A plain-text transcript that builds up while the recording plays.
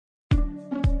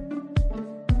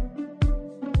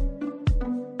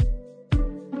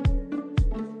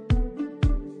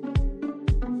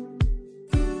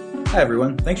Hi,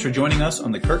 everyone. Thanks for joining us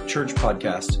on the Kirk Church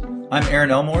Podcast. I'm Aaron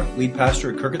Elmore, lead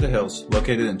pastor at Kirk at the Hills,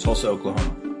 located in Tulsa,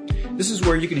 Oklahoma. This is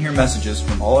where you can hear messages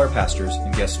from all our pastors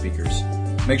and guest speakers.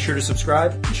 Make sure to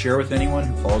subscribe and share with anyone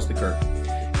who follows the Kirk.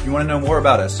 If you want to know more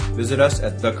about us, visit us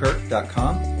at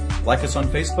thekirk.com, like us on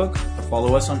Facebook, or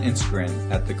follow us on Instagram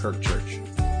at The Kirk Church.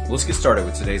 Let's get started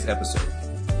with today's episode.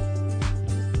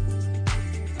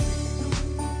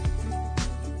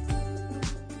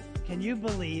 Can you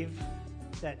believe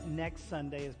that next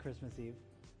Sunday is Christmas Eve?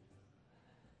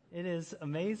 It is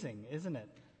amazing, isn't it?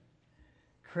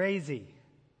 Crazy.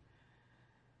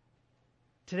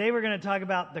 Today we're going to talk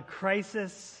about the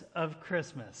crisis of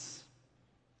Christmas.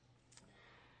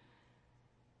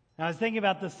 I was thinking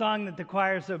about the song that the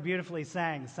choir so beautifully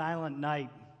sang, Silent Night,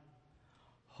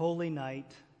 Holy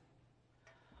Night,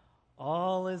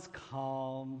 all is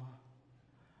calm,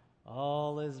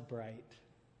 all is bright.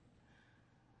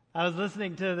 I was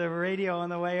listening to the radio on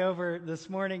the way over this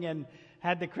morning and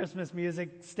had the Christmas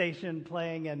music station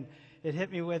playing, and it hit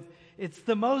me with, it's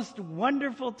the most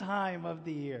wonderful time of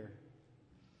the year,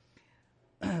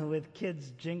 with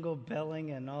kids jingle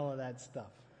belling and all of that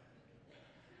stuff.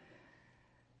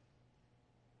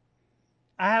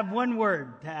 I have one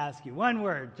word to ask you, one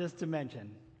word just to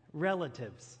mention,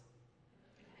 relatives.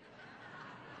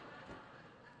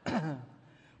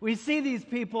 We see these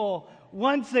people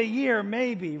once a year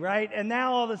maybe, right? And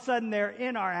now all of a sudden they're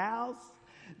in our house,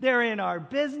 they're in our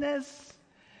business,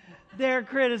 they're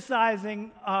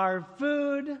criticizing our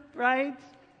food, right?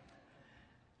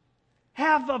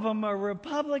 Half of them are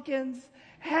Republicans,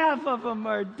 half of them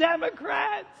are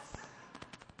Democrats,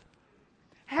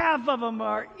 half of them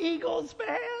are Eagles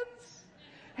fans,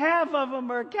 half of them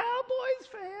are Cowboys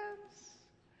fans.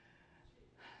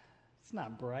 It's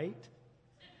not bright.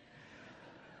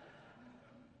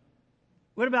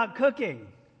 What about cooking?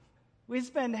 We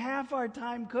spend half our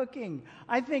time cooking.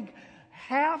 I think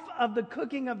half of the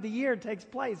cooking of the year takes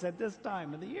place at this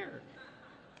time of the year.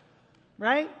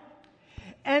 Right?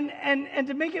 And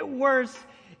to make it worse,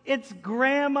 it's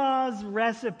grandma's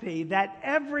recipe that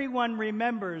everyone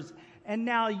remembers, and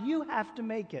now you have to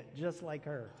make it just like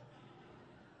her.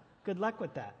 Good luck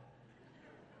with that.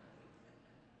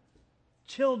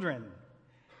 Children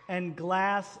and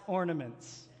glass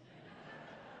ornaments.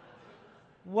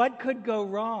 What could go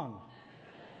wrong?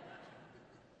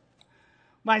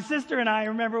 My sister and I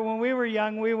remember when we were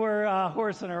young, we were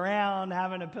horsing around,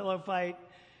 having a pillow fight.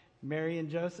 Mary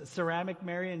and Joseph, ceramic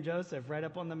Mary and Joseph, right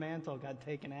up on the mantle, got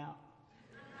taken out.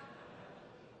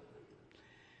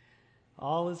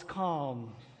 All is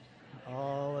calm.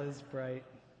 All is bright.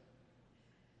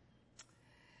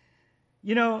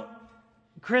 You know,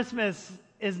 Christmas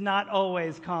is not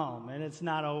always calm, and it's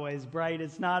not always bright.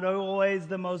 It's not always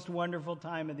the most wonderful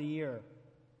time of the year.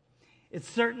 It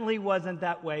certainly wasn't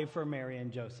that way for Mary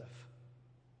and Joseph.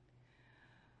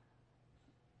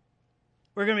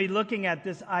 We're going to be looking at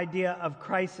this idea of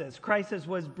crisis. Crisis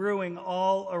was brewing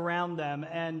all around them,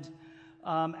 and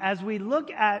as we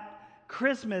look at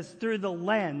Christmas through the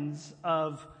lens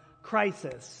of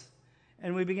crisis,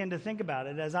 and we begin to think about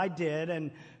it, as I did, and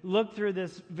look through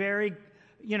this very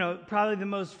probably the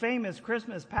most famous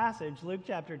Christmas passage, Luke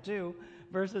chapter 2,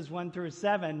 verses 1 through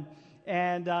 7,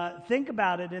 and think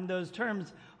about it in those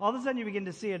terms, all of a sudden you begin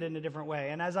to see it in a different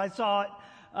way. And as I saw it,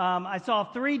 I saw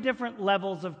three different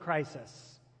levels of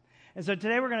crisis. And so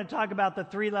today we're going to talk about the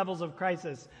three levels of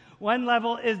crisis. One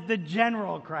level is the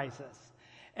general crisis.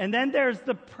 And then there's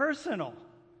the personal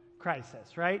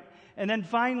crisis, right? And then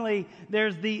finally,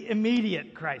 there's the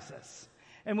immediate crisis.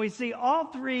 And we see all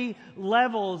three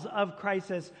levels of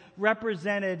crisis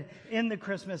represented in the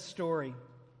Christmas story.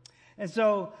 And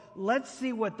so let's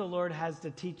see what the Lord has to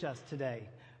teach us today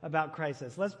about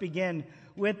crisis. Let's begin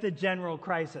with the general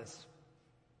crisis.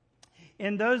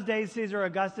 In those days, Caesar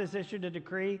Augustus issued a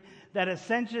decree that a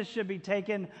census should be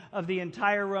taken of the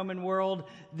entire Roman world.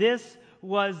 This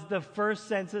was the first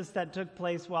census that took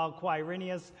place while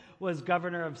Quirinius was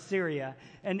governor of Syria,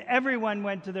 and everyone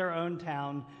went to their own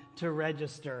town to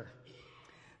register.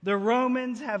 The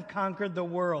Romans have conquered the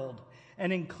world,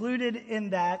 and included in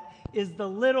that is the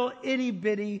little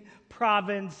itty-bitty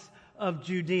province of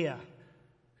Judea.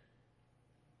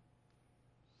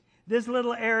 This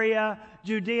little area,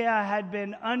 Judea, had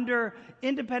been under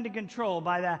independent control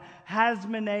by the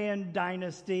Hasmonean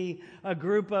dynasty, a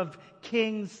group of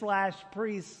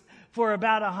kings/priests, for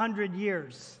about 100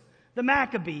 years. The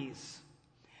Maccabees.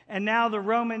 And now the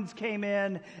Romans came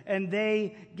in and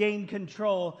they gained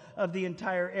control of the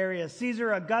entire area.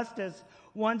 Caesar Augustus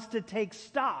wants to take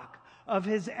stock of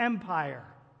his empire.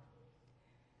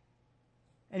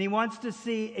 And he wants to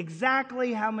see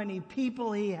exactly how many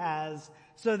people he has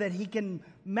so that he can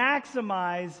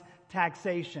maximize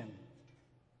taxation.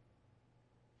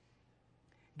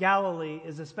 Galilee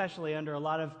is especially under a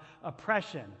lot of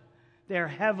oppression. They're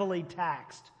heavily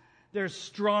taxed. They're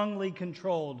strongly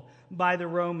controlled by the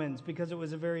Romans because it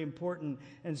was a very important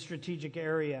and strategic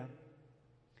area.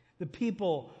 The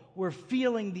people were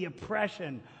feeling the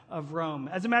oppression of Rome.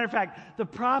 As a matter of fact, the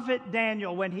prophet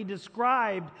Daniel, when he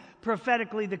described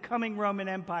prophetically the coming Roman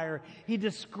Empire, he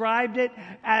described it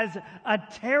as a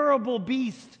terrible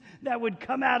beast that would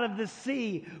come out of the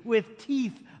sea with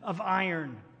teeth of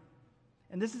iron.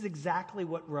 And this is exactly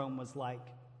what Rome was like.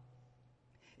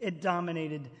 It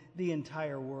dominated the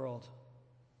entire world.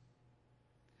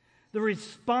 The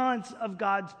response of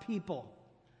God's people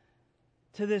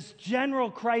to this general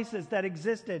crisis that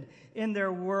existed in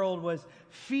their world was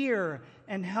fear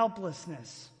and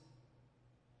helplessness.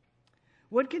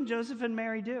 What can Joseph and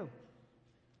Mary do?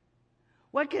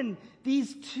 What can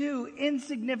these two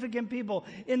insignificant people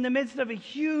in the midst of a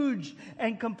huge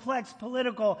and complex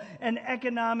political and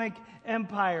economic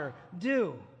empire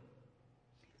do?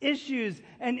 Issues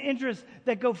and interests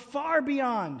that go far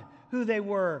beyond who they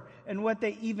were and what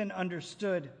they even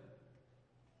understood.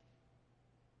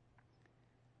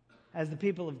 As the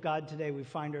people of God today, we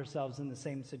find ourselves in the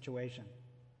same situation.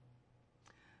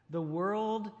 The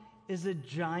world is a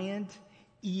giant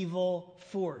evil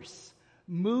force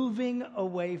moving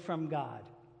away from God.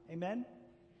 Amen?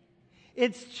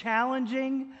 It's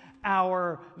challenging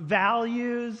our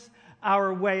values,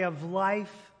 our way of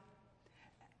life,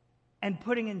 and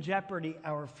putting in jeopardy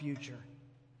our future.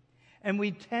 And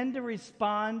we tend to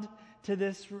respond to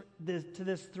this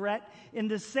threat in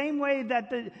the same way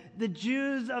that the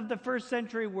Jews of the first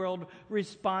century world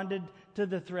responded to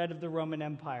the threat of the Roman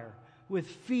Empire, with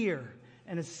fear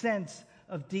and a sense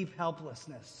of deep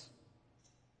helplessness.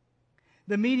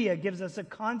 The media gives us a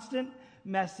constant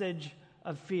message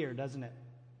of fear, doesn't it?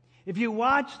 If you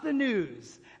watch the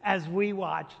news as we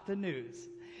watch the news,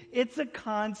 it's a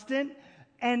constant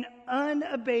and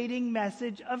unabating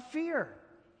message of fear.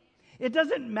 It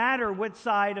doesn't matter what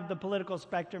side of the political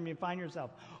spectrum you find yourself.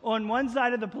 On one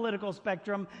side of the political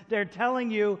spectrum, they're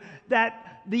telling you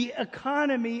that the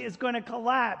economy is going to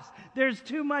collapse. There's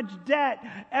too much debt.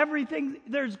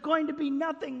 There's going to be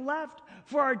nothing left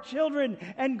for our children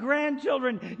and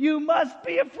grandchildren. You must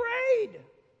be afraid.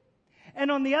 And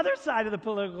on the other side of the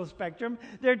political spectrum,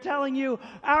 they're telling you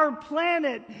our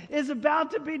planet is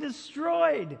about to be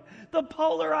destroyed. The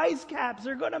polar ice caps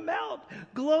are going to melt.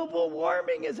 Global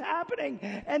warming is happening,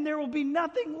 and there will be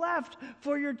nothing left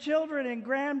for your children and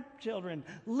grandchildren.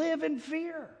 Live in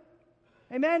fear.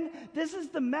 Amen? This is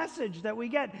the message that we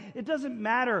get. It doesn't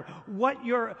matter what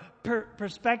your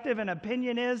perspective and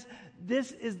opinion is.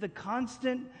 This is the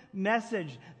constant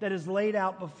message that is laid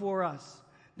out before us.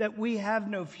 That we have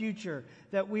no future,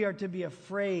 that we are to be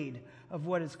afraid of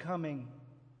what is coming.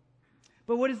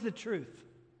 But what is the truth?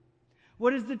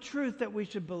 What is the truth that we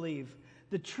should believe?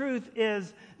 The truth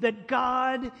is that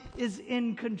God is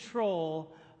in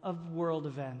control of world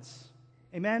events.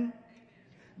 Amen?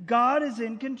 God is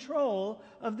in control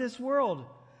of this world.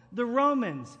 The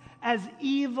Romans, as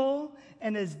evil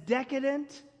and as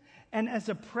decadent and as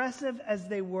oppressive as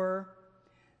they were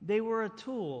a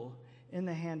tool in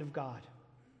the hand of God.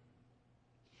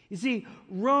 You see,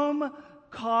 Rome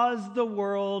caused the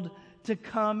world to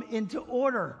come into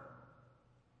order.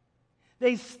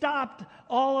 They stopped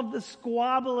all of the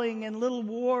squabbling and little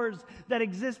wars that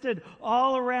existed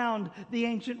all around the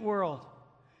ancient world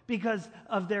because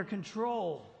of their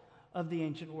control of the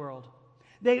ancient world.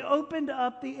 They opened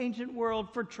up the ancient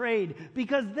world for trade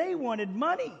because they wanted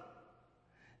money.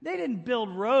 They didn't build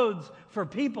roads for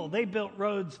people. They built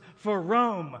roads for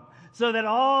Rome, so that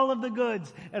all of the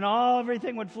goods and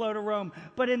everything would flow to Rome.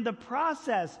 But in the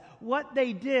process, what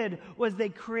they did was they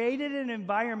created an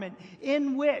environment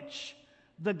in which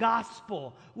the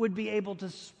gospel would be able to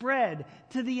spread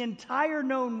to the entire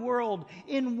known world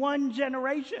in one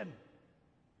generation.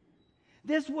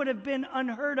 This would have been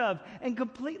unheard of and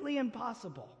completely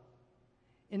impossible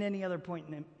in any other point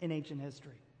in ancient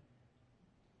history.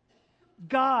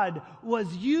 God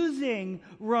was using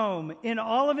Rome in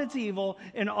all of its evil,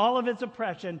 in all of its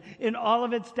oppression, in all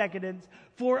of its decadence,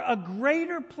 for a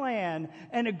greater plan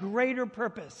and a greater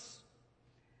purpose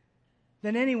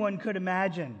than anyone could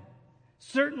imagine.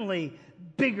 Certainly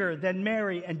bigger than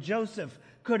Mary and Joseph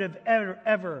could have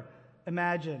ever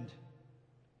imagined.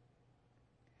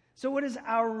 So what is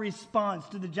our response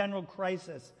to the general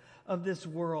crisis of this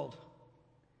world?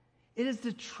 It is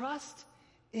to trust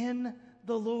in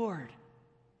the Lord.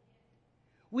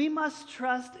 We must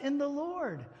trust in the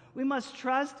Lord. We must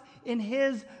trust in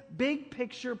His big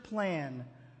picture plan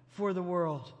for the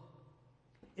world.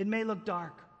 It may look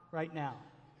dark right now.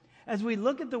 As we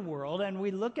look at the world and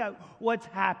we look at what's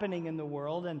happening in the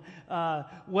world and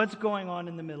what's going on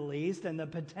in the Middle East and the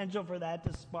potential for that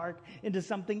to spark into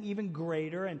something even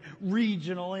greater and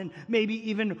regional and maybe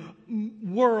even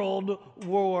world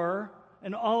war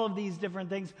and all of these different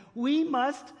things, we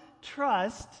must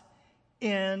trust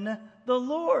in the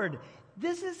Lord.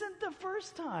 This isn't the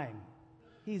first time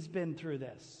he's been through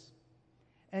this.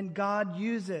 And God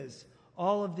uses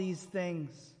all of these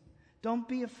things. Don't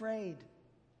be afraid.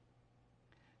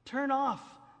 Turn off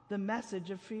the message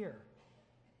of fear.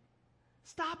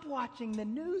 Stop watching the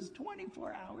news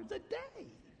 24 hours a day.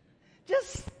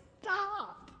 Just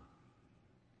stop.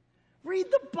 Read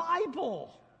the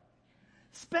Bible.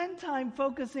 Spend time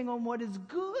focusing on what is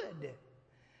good,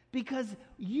 because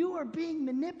you are being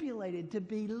manipulated to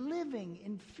be living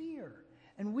in fear,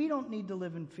 and we don't need to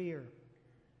live in fear.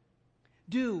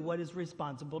 Do what is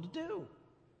responsible to do.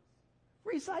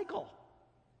 Recycle.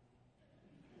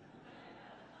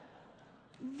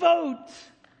 Vote.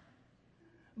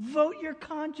 Vote your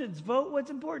conscience. Vote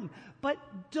what's important. But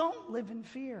don't live in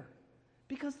fear,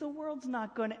 because the world's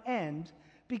not going to end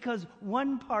because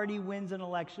one party wins an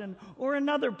election or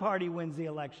another party wins the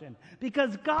election.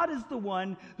 Because God is the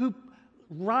one who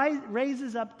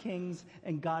raises up kings,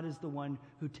 and God is the one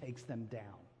who takes them down.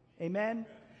 Amen?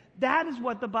 That is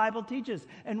what the Bible teaches.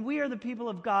 And we are the people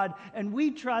of God, and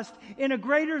we trust in a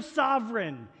greater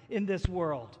sovereign in this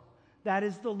world. That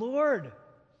is the Lord.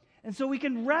 And so we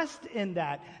can rest in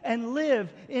that and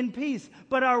live in peace.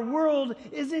 But our world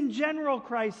is in general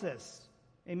crisis.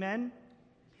 Amen?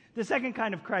 The second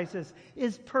kind of crisis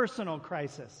is personal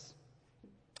crisis.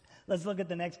 Let's look at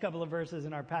the next couple of verses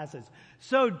in our passage.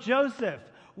 So Joseph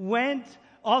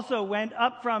also went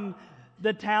up from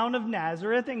the town of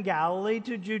Nazareth in Galilee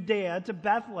to Judea to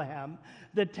Bethlehem,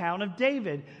 the town of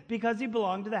David, because he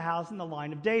belonged to the house and the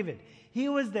line of David. He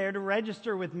was there to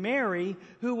register with Mary,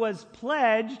 who was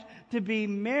pledged to be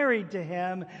married to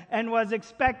him and was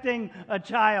expecting a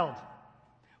child.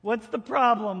 What's the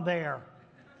problem there?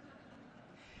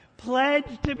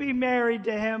 Pledged to be married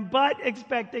to him, but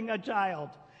expecting a child.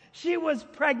 She was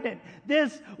pregnant.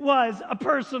 This was a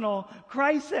personal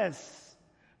crisis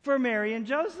for Mary and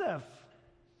Joseph.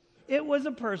 It was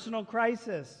a personal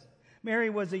crisis.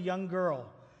 Mary was a young girl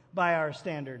by our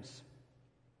standards.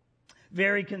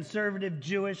 Very conservative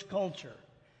Jewish culture.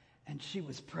 And she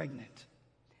was pregnant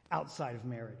outside of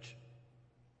marriage.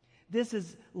 This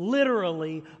is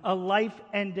literally a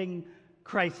life-ending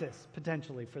crisis,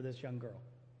 potentially, for this young girl.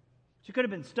 She could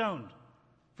have been stoned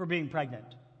for being pregnant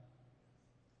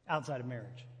outside of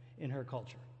marriage in her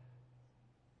culture.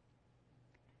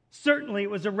 Certainly, it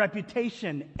was a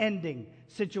reputation-ending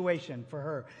situation for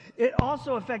her. It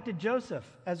also affected Joseph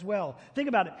as well. Think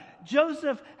about it.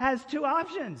 Joseph has two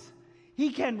options. He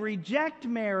can reject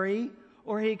Mary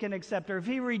or he can accept her. If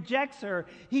he rejects her,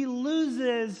 he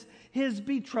loses his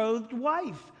betrothed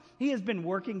wife. He has been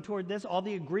working toward this. All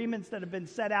the agreements that have been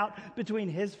set out between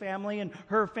his family and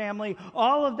her family,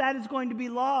 all of that is going to be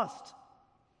lost.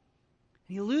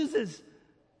 He loses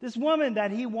this woman that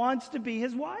he wants to be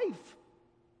his wife.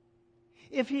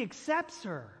 If he accepts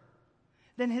her,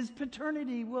 then his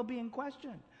paternity will be in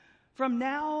question from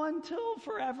now until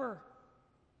forever.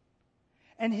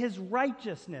 And his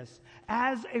righteousness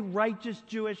as a righteous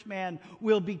Jewish man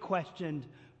will be questioned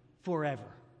forever.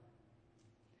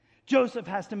 Joseph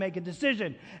has to make a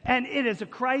decision, and it is a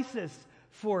crisis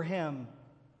for him.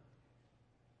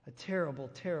 A terrible,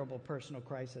 terrible personal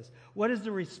crisis. What is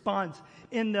the response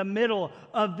in the middle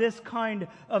of this kind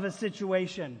of a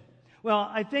situation? Well,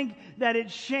 I think that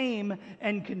it's shame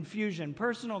and confusion.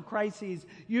 Personal crises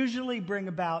usually bring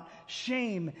about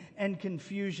shame and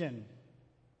confusion.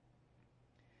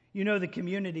 You know, the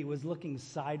community was looking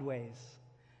sideways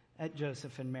at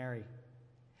Joseph and Mary.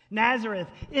 Nazareth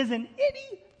is an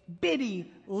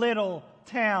itty-bitty little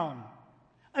town.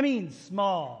 I mean,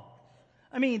 small.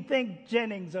 I mean, think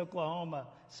Jennings, Oklahoma,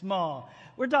 small.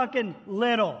 We're talking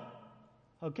little,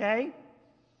 okay?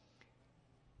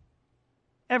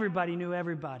 Everybody knew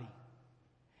everybody.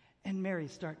 And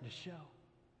Mary's starting to show.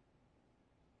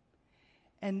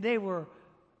 And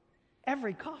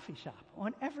every coffee shop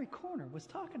on every corner was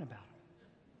talking about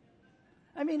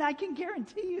her. I mean, I can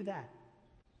guarantee you that.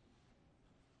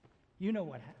 You know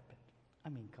what happened. I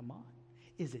mean, come on.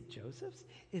 Is it Joseph's?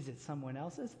 Is it someone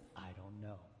else's? I don't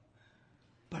know.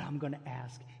 But I'm going to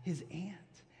ask his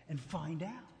aunt and find out.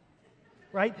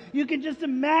 Right? You can just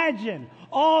imagine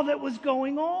all that was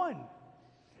going on.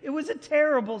 It was a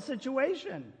terrible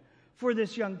situation for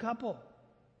this young couple.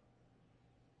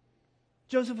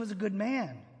 Joseph was a good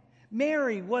man.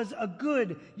 Mary was a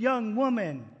good young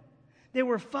woman. They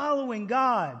were following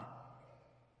God.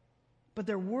 But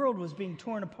their world was being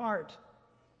torn apart.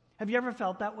 Have you ever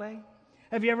felt that way?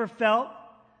 Have you ever felt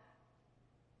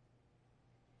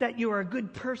that you are a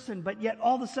good person, but yet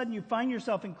all of a sudden you find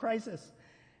yourself in crisis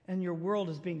and your world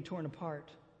is being torn apart?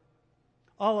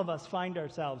 All of us find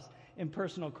ourselves in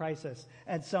personal crisis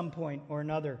at some point or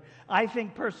another. I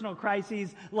think personal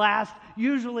crises last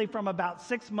usually from about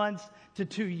 6 months to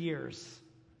 2 years,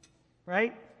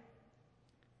 right?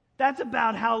 That's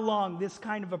about how long this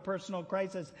kind of a personal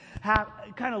crisis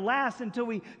kind of lasts until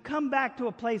we come back to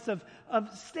a place of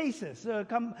stasis,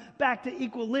 come back to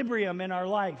equilibrium in our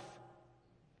life.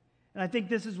 And I think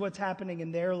this is what's happening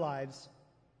in their lives.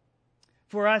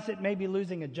 For us, it may be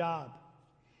losing a job.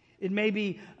 It may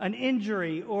be an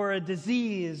injury or a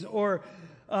disease or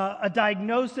a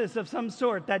diagnosis of some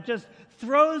sort that just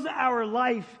throws our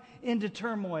life into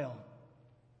turmoil.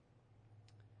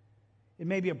 It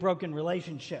may be a broken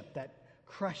relationship that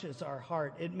crushes our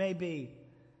heart. It may be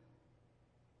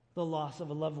the loss of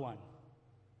a loved one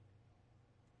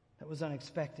that was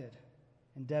unexpected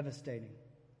and devastating.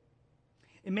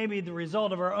 It may be the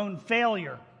result of our own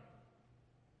failure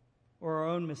or our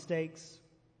own mistakes.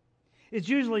 It's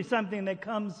usually something that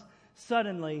comes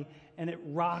suddenly and it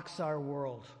rocks our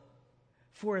world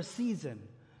for a season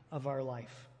of our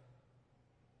life.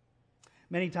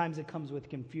 Many times it comes with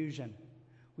confusion.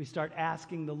 We start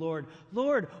asking the Lord,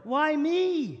 Lord, why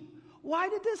me? Why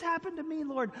did this happen to me,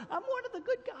 Lord? I'm one of the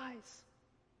good guys.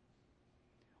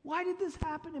 Why did this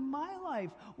happen in my life?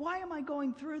 Why am I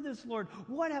going through this, Lord?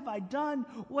 What have I done?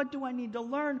 What do I need to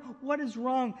learn? What is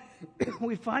wrong?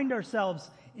 We find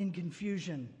ourselves in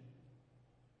confusion.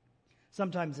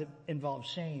 Sometimes it involves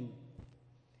shame.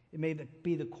 It may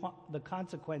be the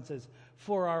consequences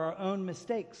for our own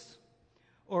mistakes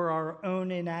or our own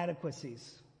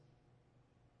inadequacies.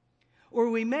 Or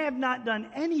we may have not done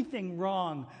anything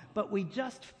wrong, but we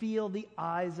just feel the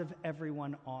eyes of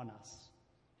everyone on us.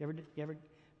 You ever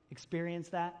experience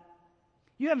that?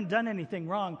 You haven't done anything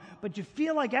wrong, but you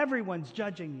feel like everyone's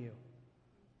judging you.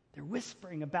 They're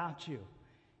whispering about you.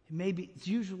 It's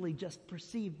usually just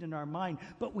perceived in our mind,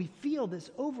 but we feel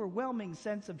this overwhelming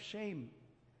sense of shame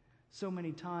so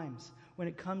many times when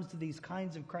it comes to these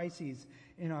kinds of crises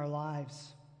in our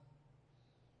lives.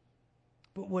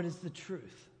 But what is the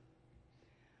truth?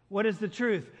 What is the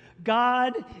truth?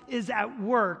 God is at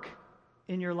work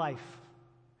in your life.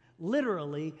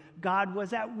 Literally, God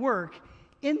was at work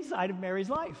inside of Mary's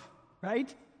life,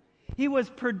 right? He was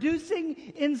producing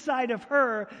inside of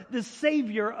her the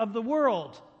Savior of the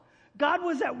world. God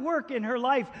was at work in her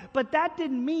life, but that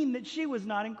didn't mean that she was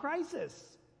not in crisis.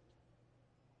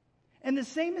 And the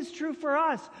same is true for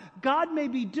us. God may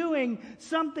be doing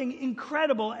something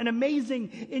incredible and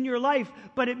amazing in your life,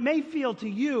 but it may feel to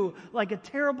you like a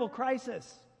terrible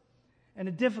crisis and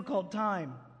a difficult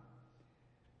time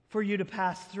for you to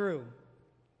pass through.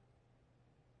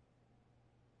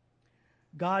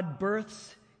 God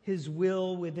births His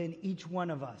will within each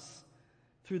one of us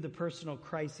through the personal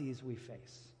crises we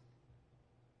face.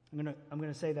 I'm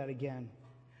going to say that again.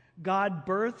 God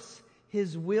births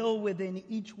His will within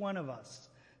each one of us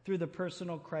through the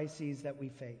personal crises that we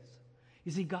face.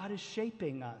 You see, God is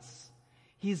shaping us.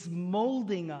 He's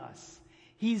molding us.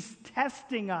 He's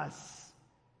testing us.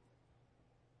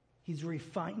 He's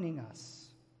refining us.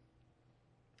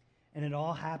 And it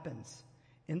all happens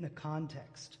in the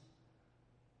context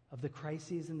of the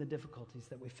crises and the difficulties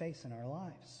that we face in our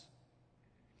lives.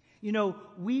 You know,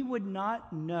 we would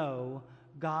not know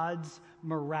God's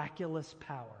miraculous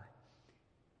power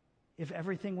if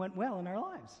everything went well in our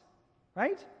lives,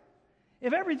 right?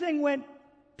 If everything went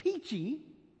peachy,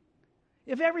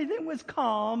 if everything was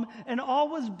calm and all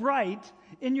was bright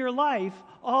in your life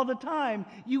all the time,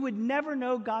 you would never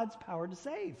know God's power to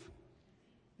save.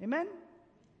 Amen?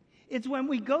 It's when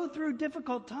we go through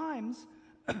difficult times,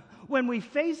 when we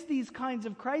face these kinds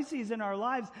of crises in our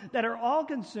lives that are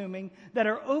all-consuming, that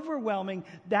are overwhelming,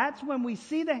 that's when we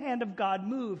see the hand of God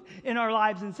move in our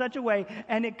lives in such a way,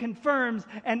 and it confirms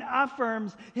and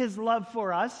affirms His love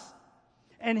for us,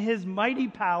 and His mighty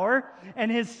power,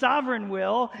 and His sovereign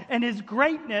will, and His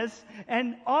greatness,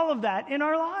 and all of that in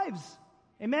our lives.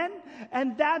 Amen?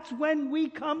 And that's when we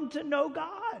come to know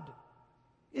God,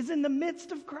 is in the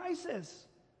midst of crisis,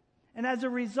 and as a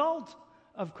result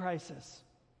of crisis.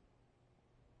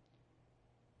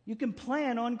 You can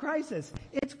plan on crisis.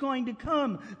 It's going to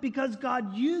come because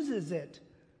God uses it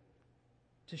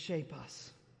to shape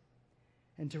us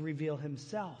and to reveal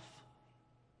Himself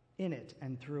in it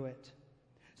and through it.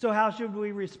 So how should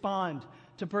we respond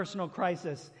to personal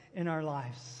crisis in our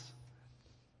lives?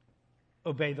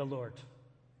 obey the Lord.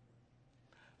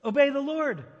 Obey the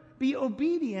Lord. Be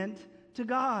obedient to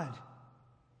God.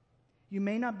 You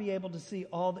may not be able to see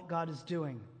all that God is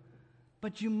doing,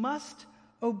 but you must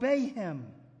obey him.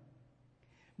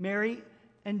 Mary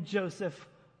and Joseph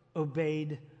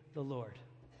obeyed the Lord.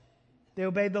 They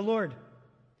obeyed the Lord.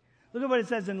 Look at what it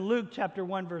says in Luke chapter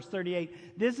 1, verse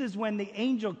 38. This is when the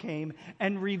angel came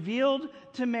and revealed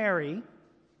to Mary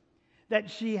that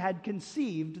she had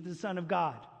conceived the Son of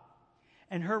God.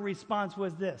 And her response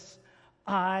was this: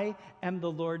 I am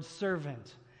the Lord's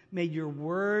servant. May your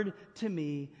word to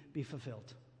me be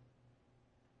fulfilled.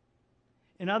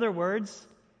 In other words,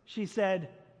 she said,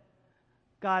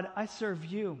 God, I serve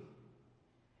you.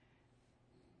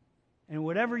 And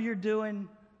whatever you're doing,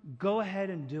 go ahead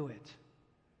and do it.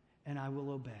 And I will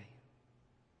obey.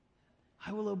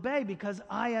 I will obey because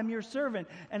I am your servant,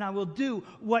 and I will do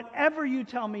whatever you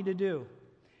tell me to do.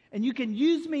 And you can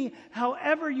use me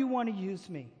however you want to use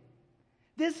me.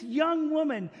 This young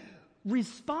woman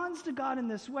responds to God in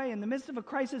this way in the midst of a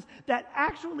crisis that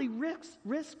actually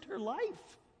risked her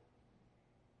life.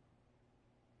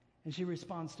 And she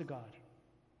responds to God.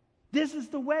 This is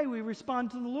the way we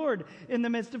respond to the Lord in the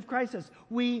midst of crisis.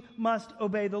 We must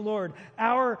obey the Lord.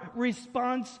 Our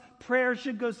response prayer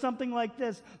should go something like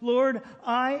this: Lord,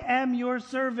 I am your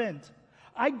servant.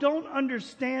 I don't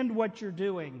understand what you're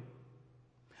doing.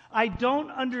 I don't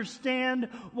understand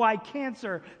why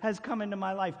cancer has come into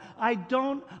my life. I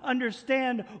don't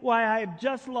understand why I have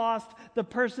just lost the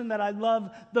person that I love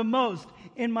the most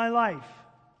in my life.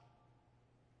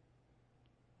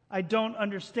 I don't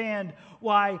understand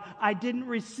why I didn't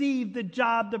receive the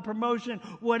job, the promotion,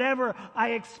 whatever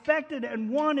I expected and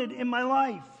wanted in my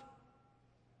life.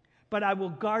 But I will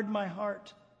guard my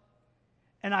heart,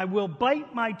 and I will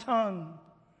bite my tongue,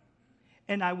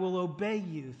 and I will obey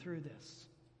you through this.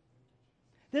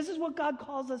 This is what God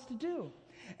calls us to do.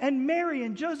 And Mary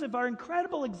and Joseph are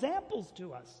incredible examples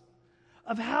to us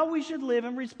of how we should live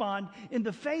and respond in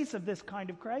the face of this kind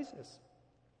of crisis.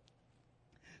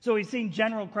 So we've seen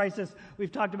general crisis.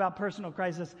 We've talked about personal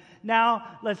crisis.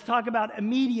 Now let's talk about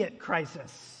immediate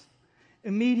crisis.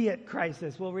 Immediate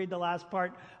crisis. We'll read the last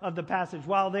part of the passage.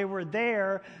 While they were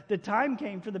there, the time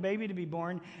came for the baby to be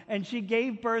born, and she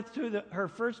gave birth to her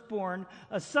firstborn,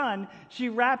 a son. She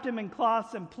wrapped him in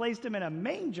cloths and placed him in a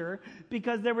manger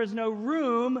because there was no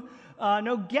room,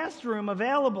 no guest room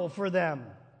available for them.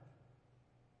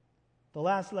 The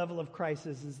last level of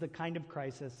crisis is the kind of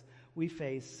crisis we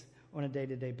face on a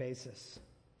day-to-day basis.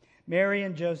 Mary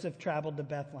and Joseph traveled to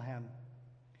Bethlehem.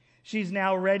 She's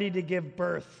now ready to give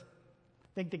birth. I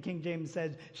think the King James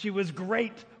says she was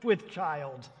great with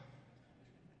child.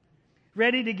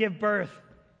 Ready to give birth.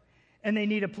 And they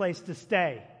need a place to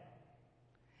stay.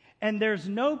 And there's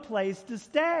no place to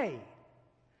stay.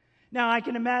 Now, I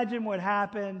can imagine what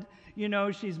happened. You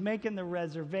know, she's making the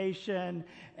reservation,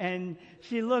 and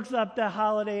she looks up the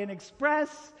Holiday Inn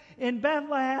Express in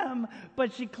Bethlehem,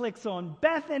 but she clicks on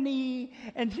Bethany,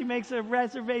 and she makes a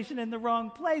reservation in the wrong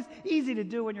place. Easy to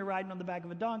do when you're riding on the back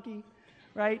of a donkey,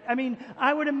 right? I mean,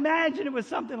 I would imagine it was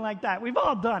something like that. We've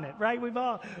all done it, right?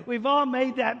 We've all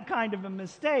made that kind of a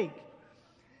mistake.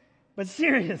 But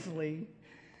seriously,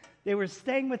 they were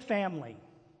staying with family.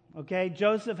 Okay,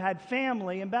 Joseph had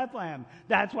family in Bethlehem.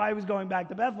 That's why he was going back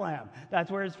to Bethlehem. That's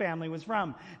where his family was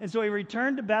from. And so he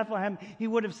returned to Bethlehem. He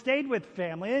would have stayed with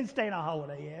family. They didn't stay in a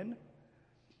Holiday Inn.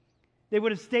 They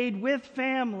would have stayed with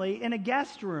family in a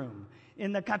guest room.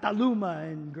 In the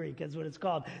kataluma in Greek is what it's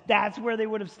called. That's where they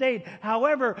would have stayed.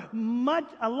 However,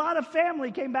 a lot of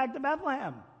family came back to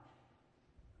Bethlehem.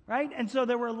 Right? And so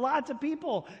there were lots of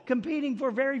people competing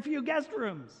for very few guest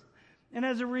rooms. And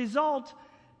as a result,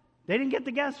 they didn't get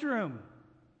the guest room.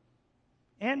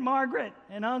 Aunt Margaret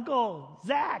and Uncle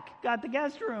Zach got the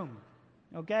guest room.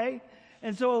 Okay?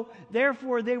 And so,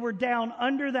 therefore, they were down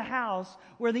under the house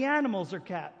where the animals are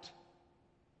kept.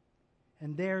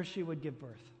 And there she would give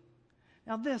birth.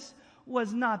 Now, this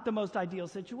was not the most ideal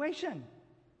situation.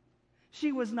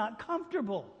 She was not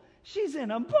comfortable. She's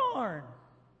in a barn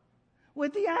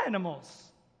with the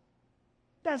animals.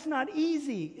 That's not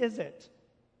easy, is it?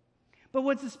 But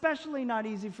what's especially not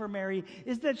easy for Mary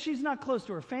is that she's not close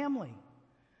to her family.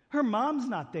 Her mom's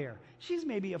not there. She's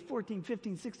maybe a 14,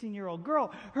 15, 16-year-old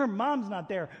girl. Her mom's not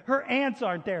there. Her aunts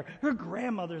aren't there. Her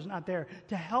grandmother's not there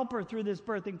to help her through this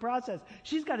birthing process.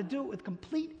 She's got to do it with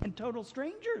complete and total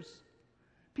strangers.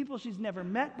 People she's never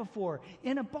met before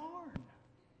in a barn.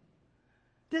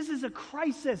 This is a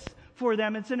crisis for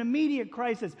them. It's an immediate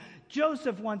crisis.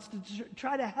 Joseph wants to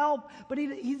try to help, but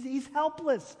he's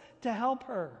helpless to help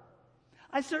her.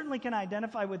 I certainly can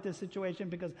identify with this situation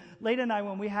because Leda and I,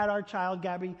 when we had our child,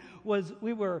 Gabby,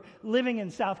 we were living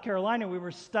in South Carolina. We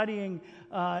were studying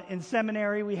in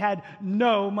seminary. We had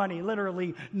no money,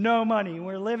 literally no money. We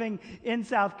were living in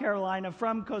South Carolina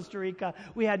from Costa Rica.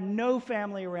 We had no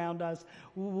family around us.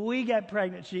 We get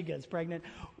pregnant. She gets pregnant.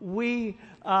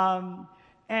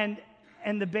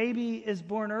 And the baby is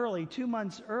born early, 2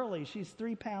 months early. She's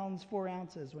 3 pounds, 4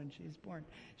 ounces when she's born.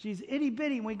 She's itty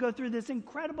bitty. And we go through this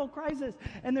incredible crisis.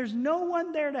 And there's no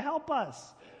one there to help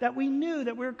us that we knew,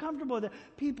 that we were comfortable with.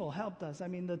 People helped us. I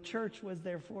mean, the church was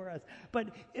there for us. But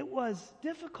it was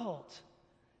difficult.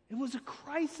 It was a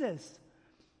crisis.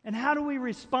 And how do we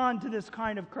respond to this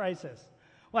kind of crisis?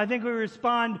 Well, I think we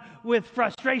respond with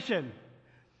frustration.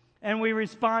 And we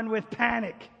respond with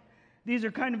panic. These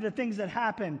are kind of the things that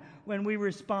happen when we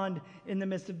respond in the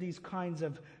midst of these kinds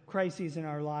of crises in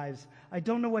our lives. I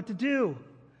don't know what to do.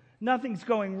 Nothing's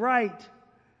going right.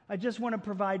 I just want to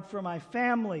provide for my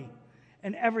family,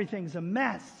 and everything's a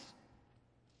mess.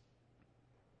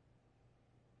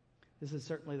 This is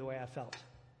certainly the way I felt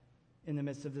in the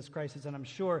midst of this crisis, and I'm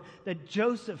sure that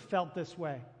Joseph felt this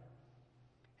way,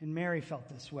 and Mary felt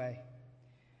this way.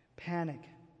 Panic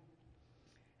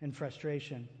and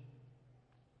frustration.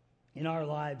 In our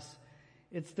lives,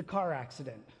 it's the car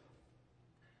accident.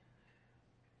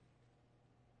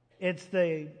 It's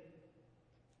the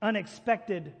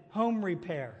unexpected home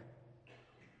repair.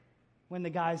 When the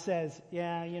guy says,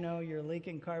 yeah, you're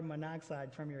leaking carbon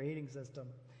monoxide from your heating system.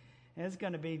 And it's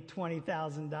going to be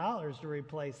 $20,000 to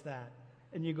replace that.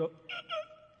 And you go,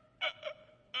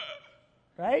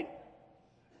 right?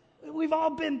 We've all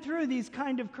been through these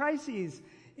kind of crises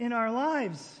in our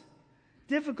lives.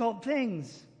 Difficult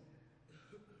things.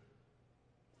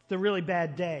 The really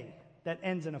bad day that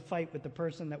ends in a fight with the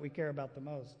person that we care about the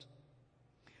most.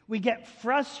 We get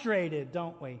frustrated,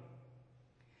 don't we?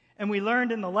 And we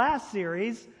learned in the last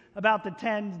series about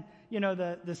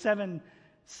the 7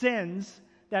 sins,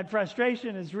 that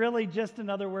frustration is really just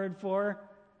another word for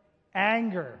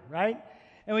anger, right?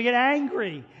 And we get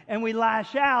angry and we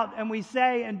lash out and we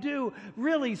say and do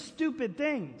really stupid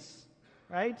things,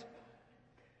 right?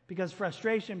 Because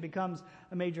frustration becomes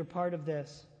a major part of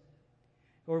this.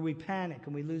 Or we panic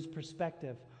and we lose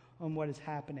perspective on what is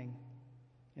happening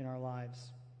in our lives.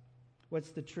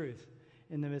 What's the truth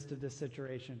in the midst of this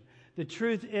situation? The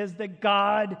truth is that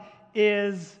God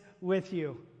is with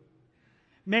you.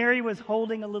 Mary was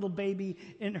holding a little baby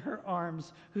in her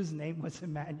arms whose name was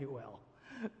Emmanuel.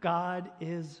 God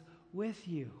is with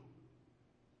you.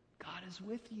 God is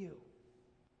with you.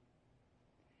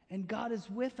 And God is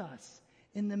with us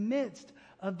in the midst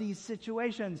of these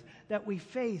situations that we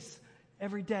face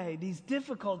every day, these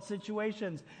difficult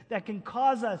situations that can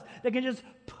cause us, that can just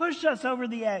push us over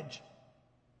the edge.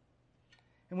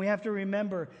 And we have to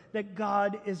remember that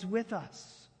God is with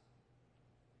us.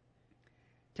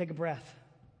 Take a breath.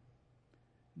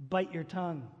 Bite your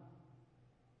tongue.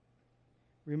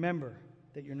 Remember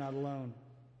that you're not alone.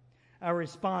 Our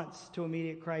response to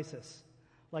immediate crisis,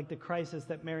 like the crisis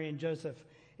that Mary and Joseph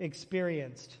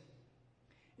experienced,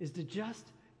 is to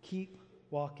just keep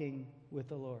walking with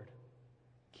the Lord.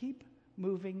 Keep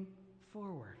moving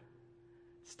forward.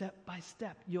 Step by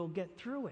step, you'll get through it.